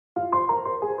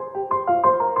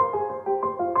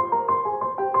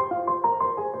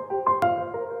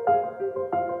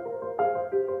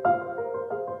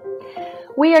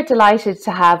We are delighted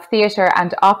to have theatre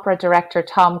and opera director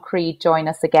Tom Creed join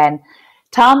us again.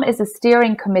 Tom is a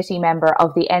steering committee member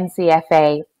of the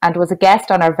NCFA and was a guest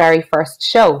on our very first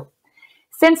show.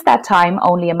 Since that time,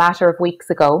 only a matter of weeks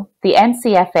ago, the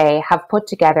NCFA have put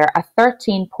together a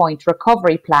 13-point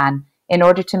recovery plan in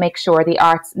order to make sure the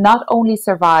arts not only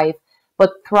survive,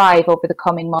 but thrive over the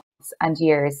coming months and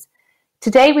years.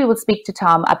 Today we will speak to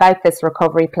Tom about this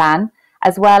recovery plan,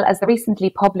 as well as the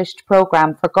recently published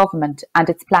programme for government and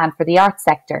its plan for the arts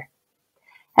sector.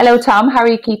 Hello Tom, how are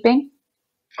you keeping?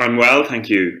 I'm well, thank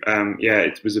you. Yeah,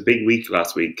 it was a big week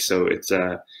last week, so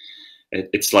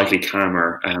it's slightly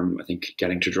calmer. I think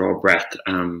getting to draw a breath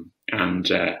and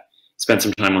spend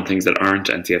some time on things that aren't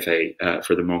NCFA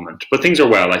for the moment. But things are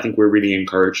well. I think we're really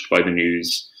encouraged by the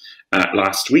news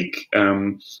last week,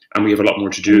 and we have a lot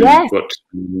more to do, yes. But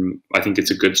I think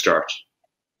it's a good start.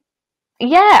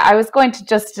 Yeah, I was going to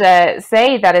just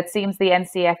say that it seems the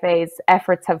NCFA's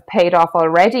efforts have paid off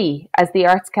already, as the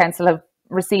Arts Council have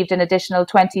received an additional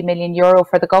 €20 million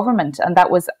for the government, and that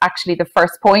was actually the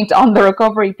first point on the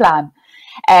recovery plan.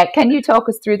 Can you talk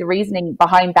us through the reasoning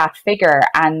behind that figure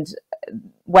and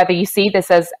whether you see this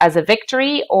as a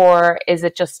victory, or is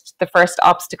it just the first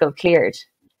obstacle cleared?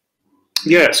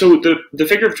 Yeah, so the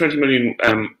figure of 20 million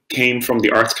came from the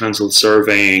Arts Council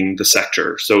surveying the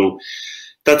sector. So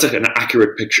that's an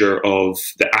accurate picture of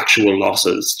the actual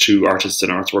losses to artists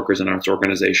and arts workers and arts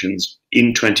organisations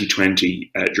in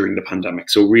 2020 during the pandemic.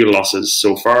 So real losses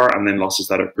so far, and then losses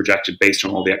that are projected based on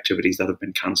all the activities that have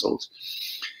been cancelled.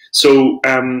 So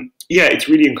yeah, it's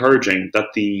really encouraging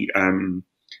that the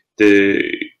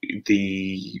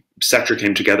sector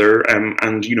came together,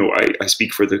 and you know, I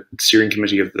speak for the steering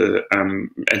committee of the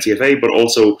NCFA, but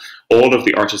also all of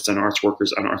the artists and arts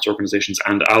workers and arts organisations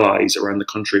and allies around the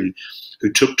country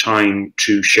who took time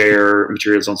to share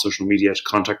materials on social media, to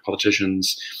contact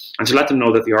politicians, and to let them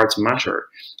know that the arts matter,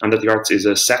 and that the arts is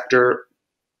a sector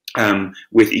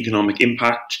with economic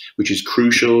impact, which is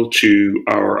crucial to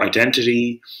our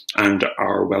identity and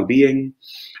our well-being.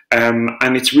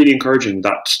 And it's really encouraging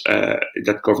that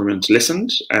that government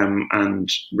listened and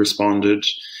responded,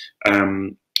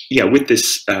 yeah, with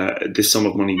this this sum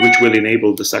of money, which will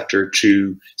enable the sector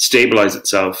to stabilise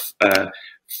itself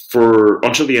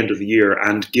until the end of the year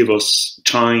and give us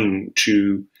time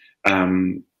to,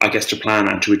 I guess, to plan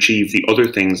and to achieve the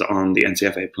other things on the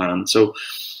NCFA plan. So,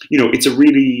 you know, it's a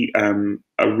really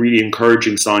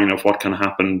encouraging sign of what can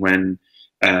happen when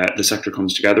the sector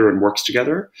comes together and works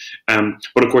together.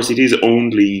 But of course, it is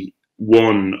only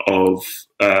one of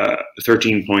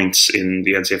 13 points in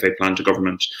the NCFA plan to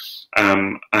government.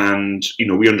 And, you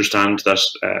know, we understand that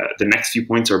the next few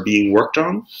points are being worked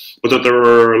on, but that there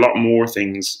are a lot more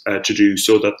things to do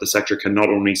so that the sector can not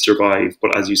only survive,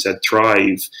 but as you said,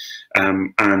 thrive,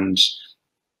 and,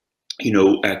 you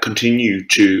know, continue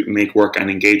to make work and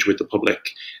engage with the public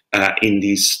in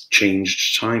these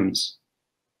changed times.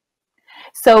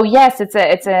 So yes,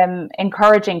 it's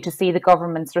encouraging to see the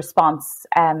government's response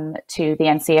to the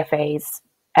NCFA's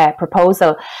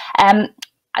proposal.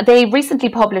 They recently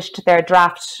published their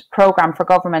draft programme for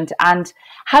government, and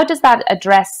how does that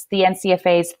address the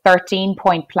NCFA's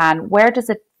 13-point plan? Where does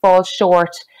it fall short,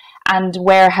 and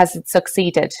where has it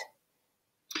succeeded?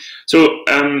 So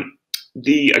I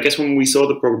guess when we saw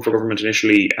the programme for government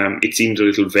initially, it seemed a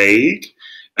little vague.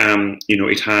 You know,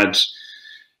 it had,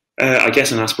 I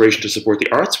guess, an aspiration to support the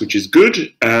arts, which is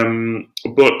good,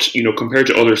 but, you know, compared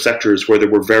to other sectors where there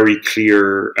were very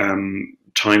clear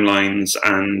timelines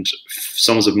and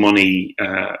sums of money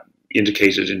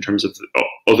indicated in terms of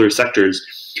other sectors,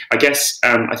 I guess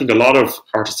I think a lot of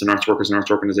artists and arts workers and arts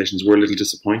organisations were a little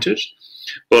disappointed.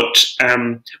 But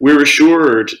we're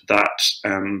assured that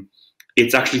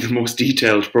it's actually the most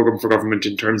detailed programme for government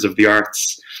in terms of the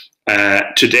arts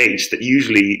to date, that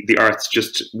usually the arts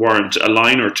just warrant a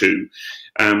line or two.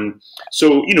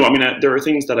 So, you know, I mean, there are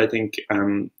things that I think,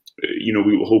 you know,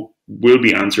 we hope will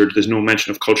be answered. There's no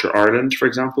mention of Culture Ireland, for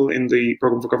example, in the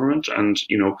programme for government. And,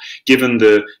 you know, given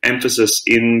the emphasis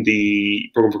in the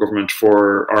programme for government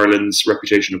for Ireland's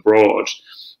reputation abroad,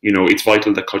 you know, it's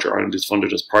vital that Culture Ireland is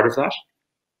funded as part of that.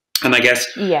 And I guess,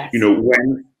 yes, you know,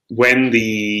 when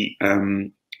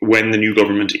the new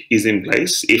government is in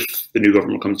place, if the new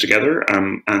government comes together,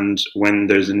 and when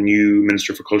there's a new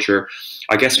Minister for Culture,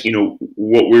 I guess, you know,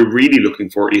 what we're really looking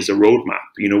for is a roadmap.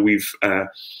 You know,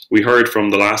 we heard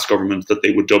from the last government that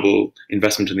they would double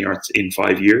investment in the arts in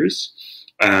 5 years,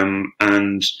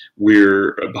 and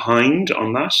we're behind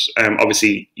on that.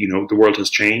 Obviously, you know, the world has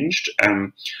changed,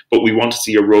 but we want to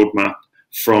see a roadmap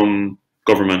from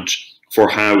government for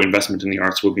how investment in the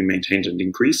arts will be maintained and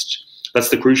increased. That's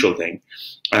the crucial thing.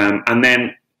 And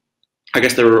then I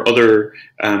guess there are other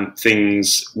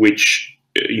things which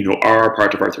are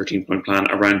part of our 13-point plan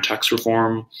around tax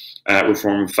reform,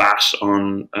 reform of VAT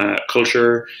on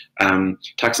culture,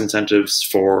 tax incentives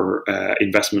for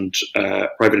investment,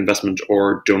 private investment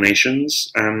or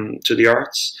donations to the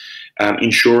arts.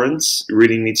 Insurance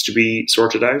really needs to be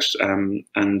sorted out, and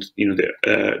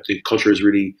the culture is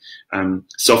really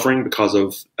suffering because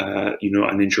of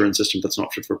an insurance system that's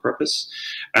not fit for purpose.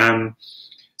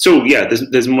 So yeah,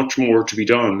 there's much more to be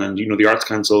done, and the Arts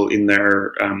Council in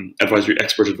their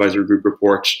expert advisory group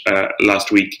report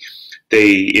last week,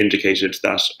 they indicated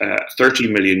that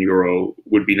 30 million euro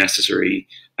would be necessary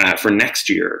for next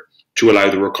year to allow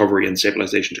the recovery and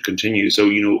stabilisation to continue. So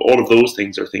all of those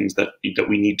things are things that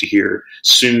we need to hear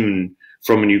soon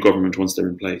from a new government once they're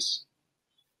in place.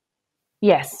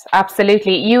 Yes,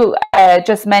 absolutely. You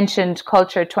just mentioned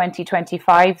Culture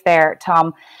 2025 there,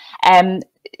 Tom.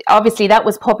 Obviously, that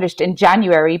was published in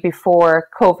January before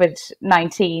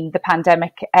COVID-19, the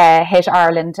pandemic, hit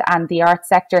Ireland and the arts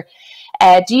sector.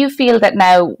 Do you feel that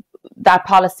now that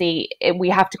policy, we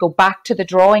have to go back to the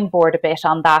drawing board a bit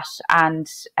on that and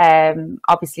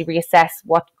obviously reassess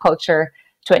what Culture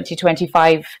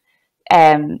 2025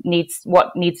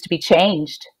 what needs to be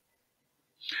changed?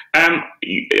 I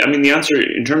mean, the answer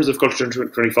in terms of Culture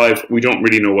 2025, we don't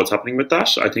really know what's happening with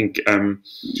that. I think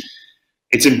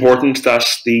it's important that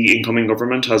the incoming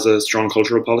government has a strong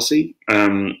cultural policy.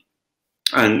 And,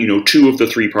 two of the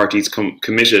three parties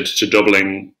committed to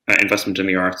doubling investment in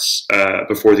the arts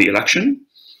before the election.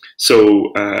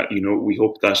 So, we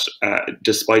hope that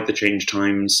despite the changed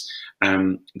times,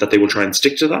 that they will try and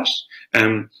stick to that.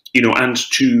 And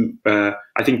to,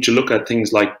 I think, to look at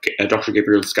things like Dr.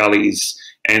 Gabriel Scali's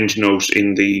end note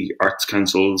in the Arts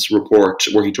Council's report,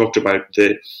 where he talked about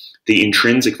the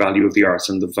intrinsic value of the arts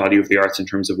and the value of the arts in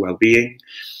terms of well-being,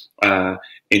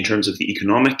 in terms of the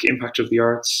economic impact of the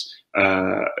arts,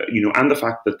 and the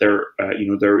fact that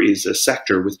there is a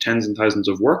sector with tens and thousands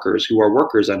of workers who are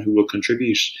workers and who will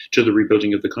contribute to the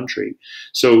rebuilding of the country.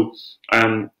 So,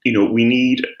 we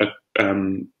need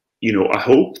I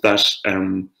hope that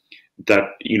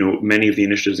many of the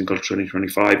initiatives in Culture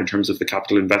 2025, in terms of the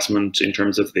capital investment, in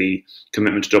terms of the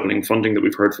commitment to doubling funding that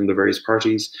we've heard from the various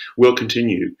parties, will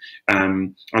continue.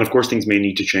 And of course, things may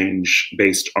need to change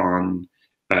based on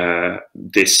the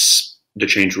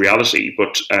changed reality.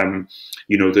 But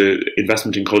the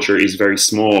investment in culture is very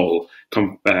small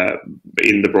in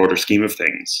the broader scheme of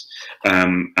things.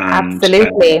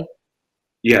 Absolutely.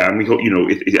 Yeah, and we hope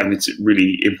and it's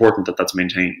really important that that's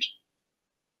maintained.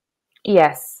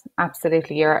 Yes,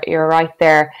 absolutely. You're right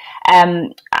there.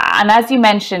 And as you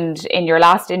mentioned in your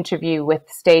last interview with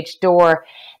Stage Door,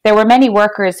 there were many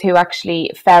workers who actually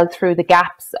fell through the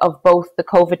gaps of both the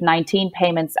COVID-19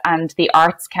 payments and the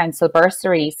Arts Council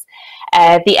bursaries.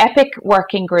 The EPIC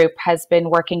working group has been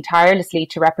working tirelessly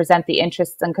to represent the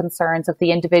interests and concerns of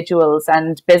the individuals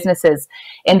and businesses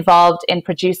involved in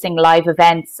producing live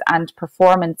events and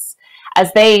performance.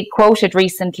 As they quoted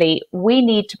recently, "We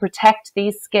need to protect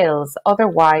these skills.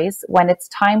 Otherwise, when it's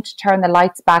time to turn the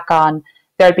lights back on,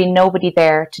 there'll be nobody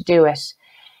there to do it."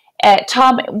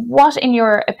 Tom, what, in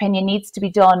your opinion, needs to be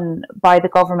done by the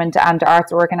government and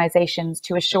arts organisations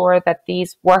to assure that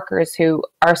these workers who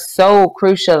are so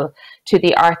crucial to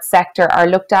the arts sector are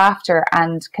looked after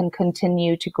and can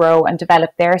continue to grow and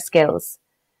develop their skills?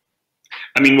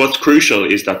 I mean, what's crucial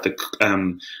is that the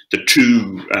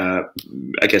two,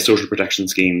 social protection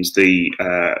schemes, the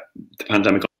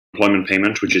pandemic employment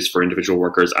payment, which is for individual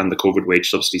workers, and the COVID wage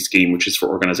subsidy scheme, which is for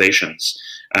organisations,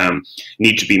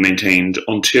 need to be maintained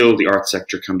until the arts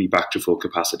sector can be back to full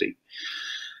capacity.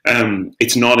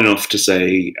 It's not enough to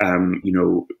say,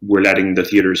 we're letting the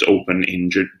theatres open in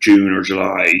June or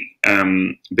July,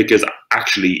 because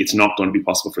actually it's not going to be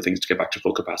possible for things to get back to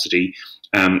full capacity.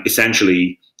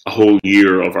 Essentially, a whole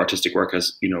year of artistic work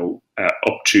has,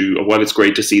 up to, while it's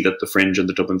great to see that the Fringe and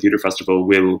the Dublin Theatre Festival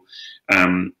will,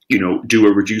 do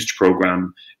a reduced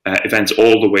programme, events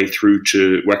all the way through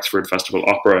to Wexford Festival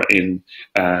Opera in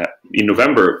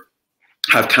November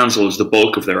have cancelled the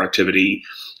bulk of their activity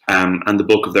and the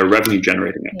bulk of their revenue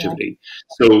generating activity.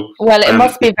 Yeah. So, well, it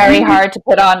must be very hard to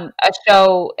put on a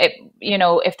show,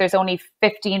 if there's only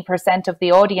 15% of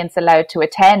the audience allowed to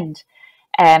attend.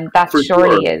 That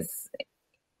surely is.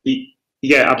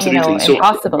 Yeah, absolutely.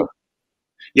 Impossible.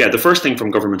 Yeah, the first thing from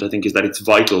government, I think, is that it's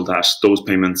vital that those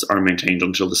payments are maintained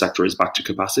until the sector is back to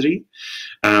capacity.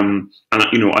 And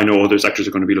I know other sectors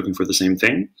are going to be looking for the same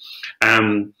thing.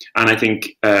 And I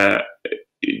think at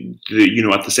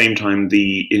the same time,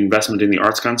 the investment in the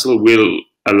Arts Council will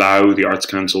allow the Arts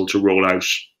Council to roll out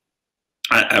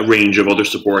a range of other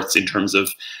supports in terms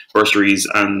of bursaries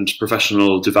and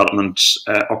professional development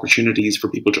opportunities for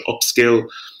people to upskill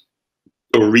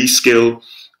or reskill,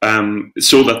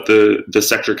 so that the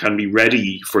sector can be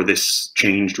ready for this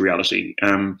changed reality.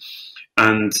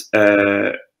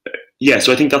 Yeah,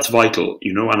 so I think that's vital,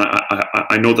 you know, and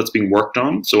I know that's being worked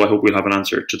on, so I hope we'll have an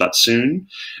answer to that soon.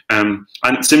 And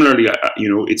similarly, you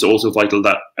know, it's also vital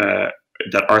that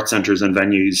that art centres and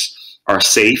venues are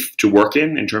safe to work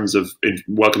in terms of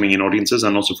welcoming in audiences,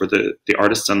 and also for the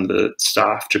artists and the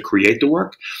staff to create the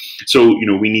work. So, you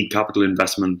know, we need capital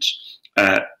investment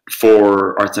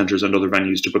for art centres and other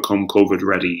venues to become COVID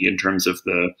ready in terms of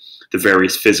the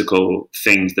various physical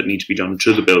things that need to be done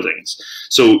to the buildings.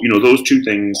 So, you know, those two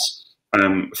things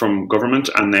from government,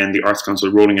 and then the Arts Council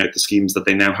rolling out the schemes that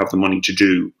they now have the money to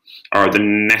do, are the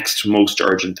next most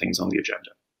urgent things on the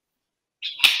agenda.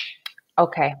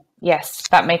 Okay, yes,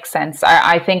 that makes sense.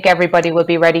 I think everybody will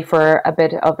be ready for a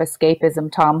bit of escapism,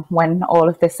 Tom, when all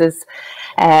of this is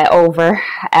over.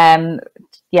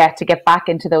 Yeah, to get back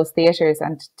into those theatres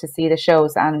and to see the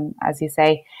shows, and as you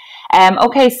say.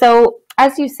 Okay, so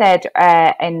as you said,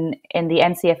 in the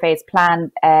NCFA's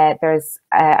plan, there's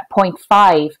point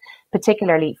 5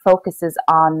 particularly focuses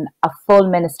on a full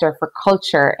Minister for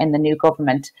Culture in the new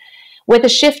government. With a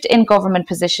shift in government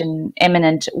position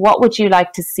imminent, what would you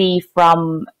like to see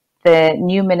from the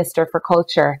new Minister for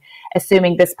Culture,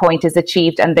 assuming this point is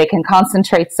achieved and they can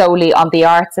concentrate solely on the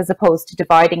arts as opposed to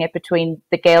dividing it between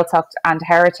the Gaeltacht and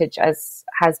heritage as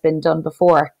has been done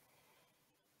before?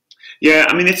 Yeah,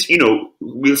 I mean, it's, you know,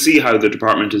 we'll see how the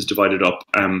department is divided up.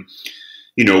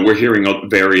 You know, we're hearing of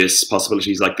various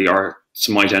possibilities, like the arts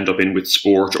might end up in with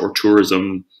sport or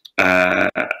tourism,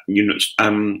 you know,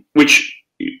 which,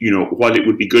 you know, while it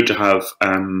would be good to have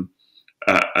a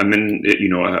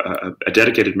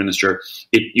dedicated minister,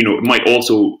 you know, it might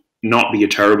also not be a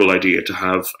terrible idea to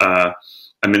have a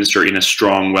minister in a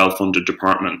strong, well-funded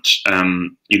department,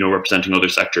 you know, representing other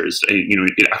sectors. You know,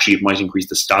 it might increase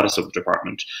the status of the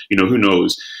department. You know, who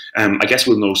knows? I guess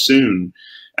we'll know soon.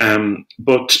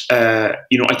 But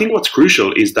you know, I think what's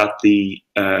crucial is that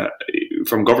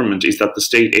from government is that the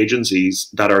state agencies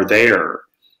that are there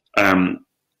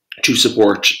to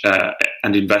support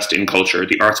and invest in culture,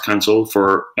 the Arts Council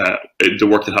for the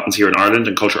work that happens here in Ireland,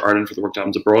 and Culture Ireland for the work that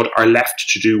happens abroad, are left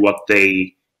to do what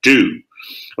they do.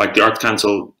 Like the Arts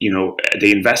Council, you know,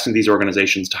 they invest in these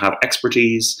organisations to have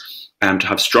expertise and to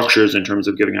have structures in terms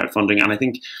of giving out funding. And I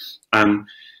think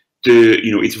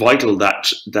you know, it's vital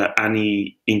that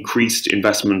any increased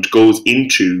investment goes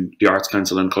into the Arts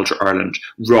Council and Culture Ireland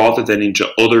rather than into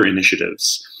other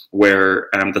initiatives where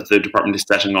that the department is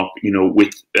setting up, you know,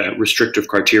 with restrictive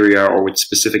criteria or with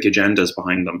specific agendas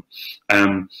behind them.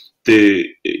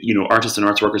 You know, artists and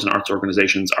arts workers and arts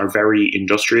organisations are very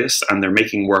industrious, and they're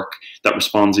making work that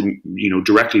responds, you know,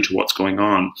 directly to what's going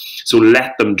on. So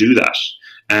let them do that.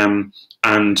 And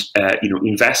you know,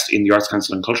 invest in the Arts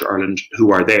Council and Culture Ireland,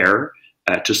 who are there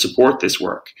to support this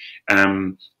work,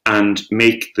 and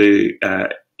make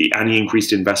any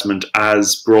increased investment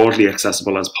as broadly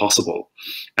accessible as possible,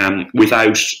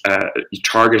 without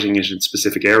targeting it in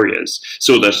specific areas,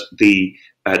 so that the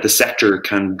sector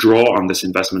can draw on this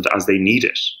investment as they need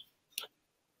it.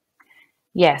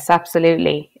 Yes,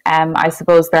 absolutely. I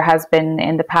suppose there has been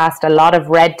in the past a lot of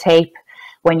red tape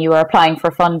when you are applying for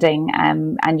funding,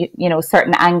 and you know,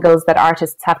 certain angles that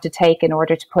artists have to take in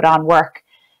order to put on work.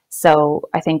 So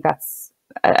I think that's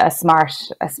a smart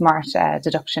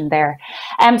deduction there.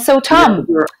 So Tom,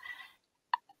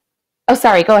 oh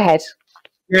sorry, go ahead.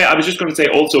 Yeah, I was just going to say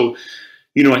also,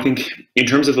 you know, I think in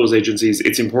terms of those agencies,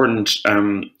 it's important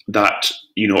that,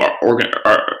 you know,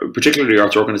 particularly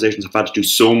arts organisations have had to do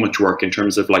so much work in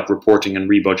terms of like reporting and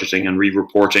rebudgeting and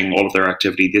re-reporting all of their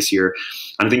activity this year.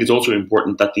 And I think it's also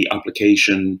important that the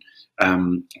application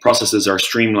processes are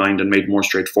streamlined and made more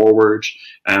straightforward.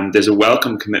 There's a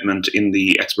welcome commitment in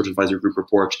the Expert Advisory Group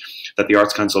report that the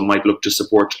Arts Council might look to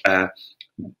support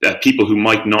people who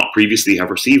might not previously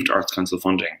have received Arts Council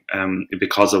funding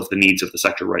because of the needs of the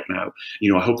sector right now.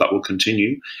 You know, I hope that will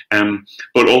continue,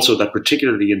 but also that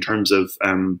particularly in terms of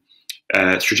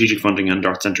strategic funding and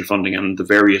Arts Centre funding and the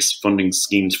various funding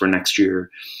schemes for next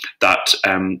year, that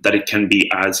it can be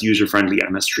as user-friendly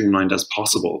and as streamlined as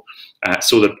possible,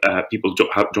 so that people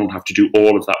don't have to do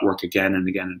all of that work again and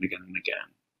again and again and again.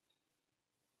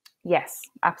 Yes,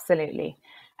 absolutely.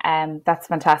 That's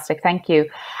fantastic. Thank you.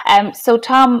 So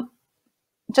Tom,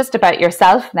 just about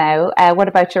yourself now, what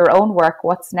about your own work?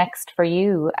 What's next for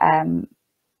you? Are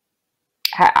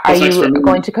you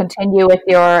going to continue with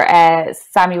your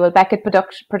Samuel Beckett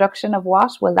production of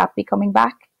what? Will that be coming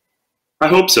back? I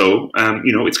hope so.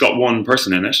 It's got one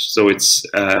person in it, so it's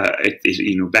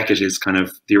Beckett is kind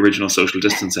of the original social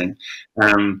distancing.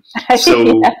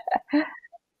 So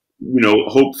Yeah.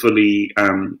 hopefully,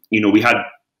 we had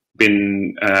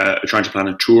been trying to plan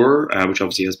a tour, which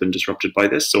obviously has been disrupted by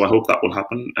this. So I hope that will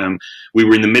happen. We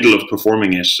were in the middle of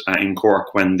performing it in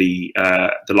Cork when the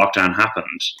lockdown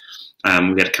happened.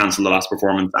 We had to cancel the last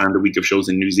performance and a week of shows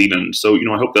in New Zealand. So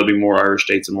I hope there'll be more Irish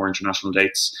dates and more international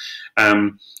dates.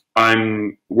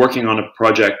 I'm working on a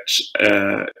project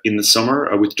in the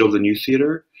summer with Dublin Youth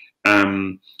Theatre,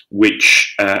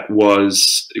 which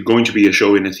was going to be a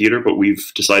show in a theatre, but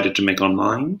we've decided to make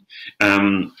online.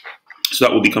 So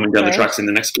that will be coming down the tracks in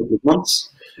the next couple of months.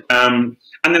 And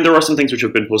then there are some things which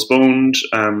have been postponed,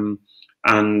 but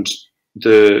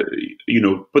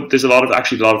there's a lot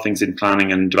of things in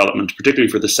planning and development,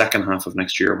 particularly for the second half of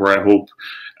next year, where I hope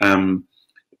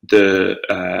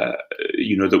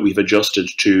that we've adjusted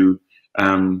to.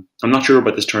 I'm not sure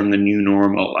about this term, the new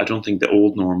normal. I don't think the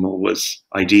old normal was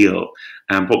ideal.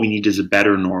 What we need is a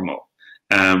better normal,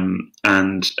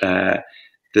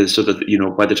 so that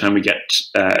by the time we get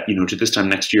to this time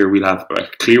next year, we'll have a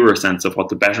clearer sense of what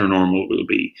the better normal will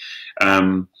be.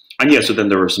 So then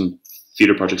there are some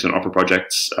theatre projects and opera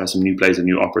projects, some new plays and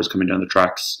new operas coming down the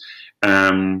tracks.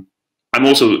 I'm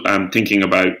also thinking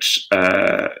about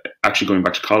actually going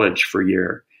back to college for a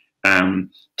year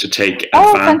to take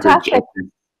advantage.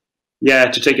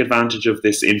 To take advantage of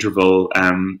this interval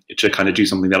to kind of do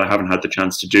something that I haven't had the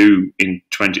chance to do in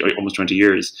almost 20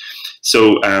 years.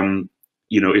 So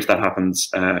if that happens,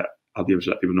 I'll be able to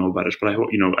let people know about it. But I hope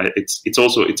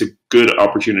it's a good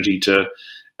opportunity to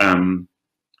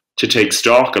take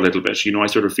stock a little bit. I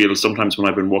sort of feel sometimes when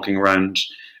I've been walking around,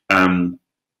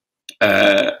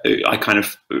 I kind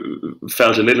of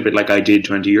felt a little bit like I did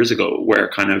 20 years ago, where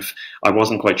kind of I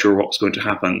wasn't quite sure what was going to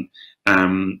happen,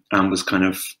 and was kind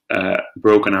of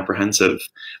broke and apprehensive,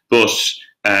 but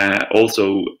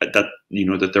also that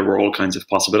there were all kinds of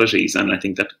possibilities. And I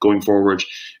think that going forward,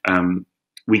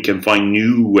 we can find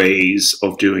new ways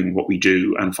of doing what we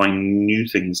do and find new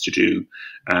things to do,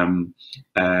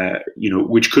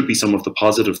 which could be some of the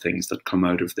positive things that come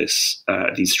out of these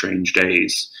strange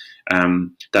days.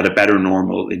 That a better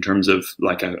normal in terms of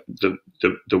like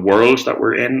the world that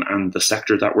we're in and the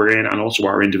sector that we're in, and also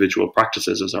our individual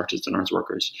practices as artists and arts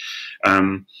workers.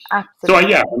 I'm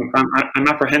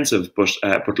apprehensive,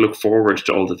 but look forward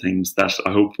to all the things that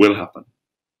I hope will happen.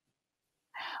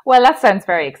 Well, that sounds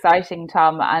very exciting,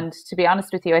 Tom. And to be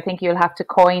honest with you, I think you'll have to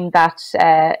coin that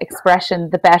expression,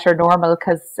 the better normal,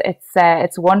 because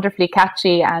it's wonderfully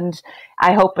catchy, and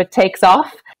I hope it takes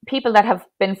off. People that have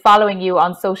been following you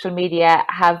on social media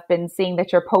have been seeing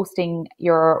that you're posting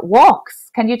your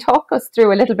walks. Can you talk us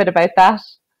through a little bit about that?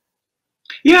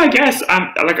 Yeah, I guess.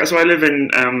 So I live in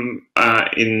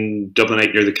Dublin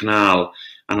 8 near the canal,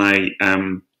 and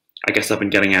I guess I've been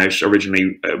getting out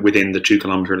originally within the 2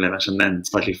 kilometre limit, and then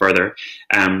slightly further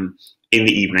in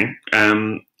the evening.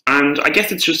 And I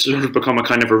guess it's just sort of become a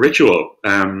kind of a ritual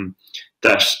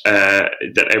that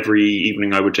every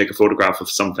evening I would take a photograph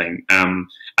of something, and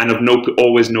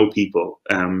always no people,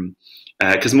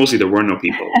 because mostly there were no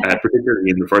people,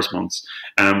 particularly in the first months.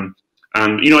 And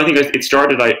I think it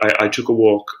started. I took a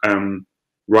walk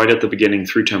right at the beginning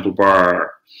through Temple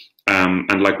Bar.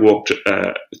 And walked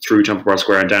through Temple Bar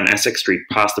Square and down Essex Street,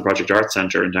 past the Project Arts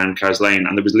Centre and down Cowes Lane,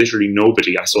 and there was literally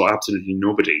nobody. I saw absolutely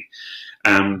nobody,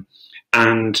 and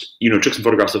took some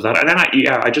photographs of that. And then I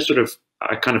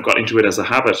kind of got into it as a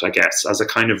habit, I guess, as a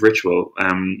kind of ritual,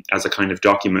 as a kind of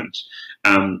document.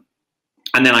 And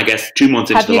then I guess 2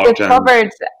 months into the lockdown,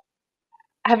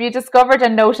 have you discovered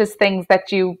and noticed things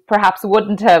that you perhaps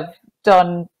wouldn't have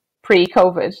done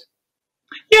pre-COVID?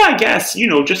 Yeah, I guess,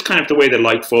 just kind of the way the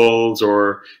light falls,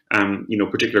 or,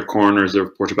 particular corners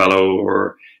of Portobello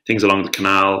or things along the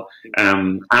canal.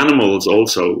 Animals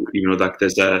also, like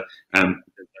there's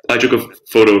I took a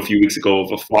photo a few weeks ago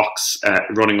of a fox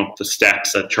running up the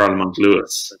steps at Charlemont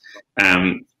Lewis.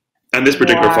 And this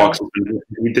particular fox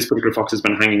has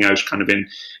been hanging out kind of in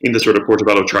the sort of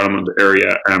Portobello Charlemont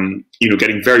area,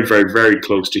 getting very, very, very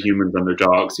close to humans and their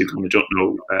dogs who kind of don't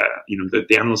know,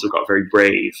 the animals have got very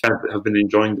brave, have been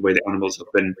enjoying the way the animals have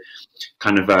been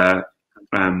kind of,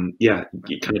 kind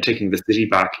of taking the city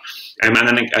back. And then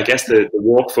I guess the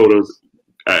walk photos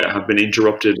have been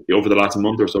interrupted over the last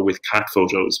month or so with cat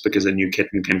photos, because a new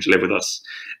kitten came to live with us.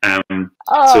 So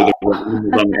there was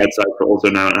animals on the outside, but also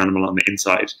now an animal on the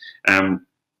inside. And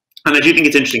I do think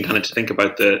it's interesting kind of to think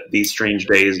about these strange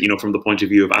days, from the point of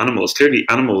view of animals. Clearly,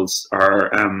 animals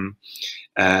are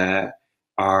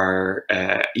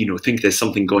think there's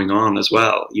something going on as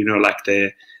well. Like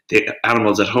the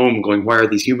animals at home going, why are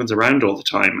these humans around all the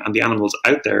time? And the animals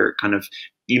out there kind of,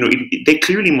 they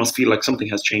clearly must feel like something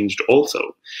has changed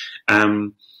also.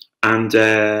 So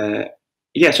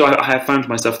I have found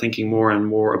myself thinking more and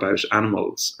more about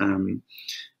animals.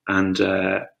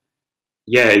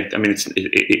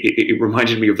 It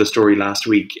reminded me of the story last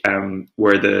week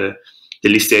where the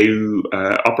Liceu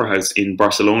Opera House in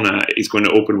Barcelona is going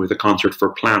to open with a concert for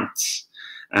plants.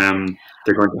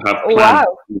 They're going to have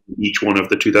plants in each one of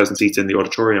the 2,000 seats in the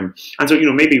auditorium, and so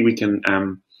maybe we can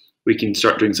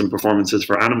start doing some performances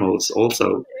for animals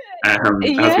also. I don't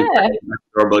know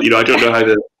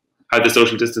how the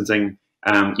social distancing.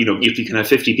 If you can have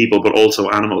 50 people, but also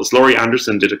animals. Laurie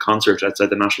Anderson did a concert outside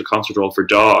the National Concert Hall for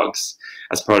dogs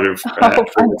as part of.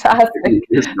 Fantastic!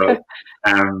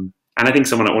 And I think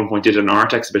someone at one point did an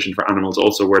art exhibition for animals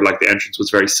also, where like the entrance was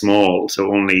very small,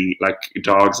 so only like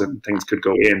dogs and things could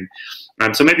go in.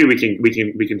 So maybe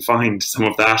we can find some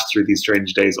of that through these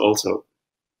strange days also.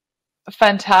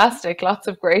 Fantastic! Lots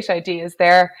of great ideas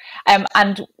there.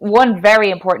 And one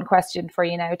very important question for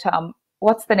you now, Tom.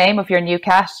 What's the name of your new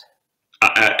cat?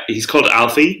 He's called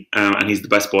Alfie, and he's the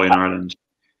best boy in Ireland.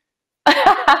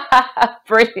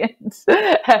 Brilliant.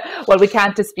 Well, we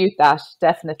can't dispute that,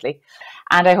 definitely.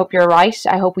 And I hope you're right.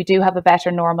 I hope we do have a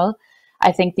better normal.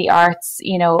 I think the arts,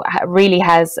 really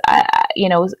has,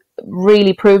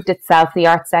 really proved itself, the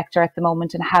arts sector at the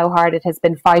moment, and how hard it has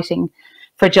been fighting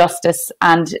for justice.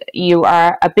 And you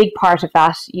are a big part of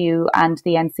that, you and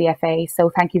the NCFA.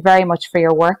 So thank you very much for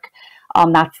your work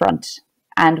on that front.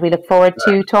 And we look forward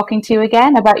to talking to you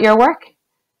again about your work.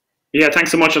 Yeah,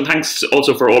 thanks so much. And thanks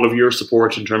also for all of your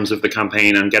support in terms of the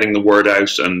campaign and getting the word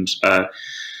out. And,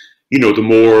 the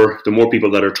more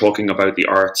people that are talking about the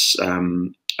arts,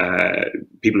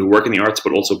 people who work in the arts,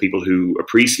 but also people who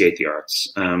appreciate the arts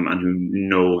and who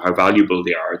know how valuable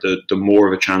they are, the more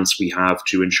of a chance we have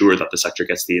to ensure that the sector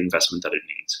gets the investment that it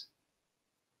needs.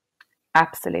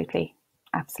 Absolutely.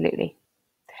 Absolutely.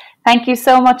 Thank you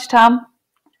so much, Tom.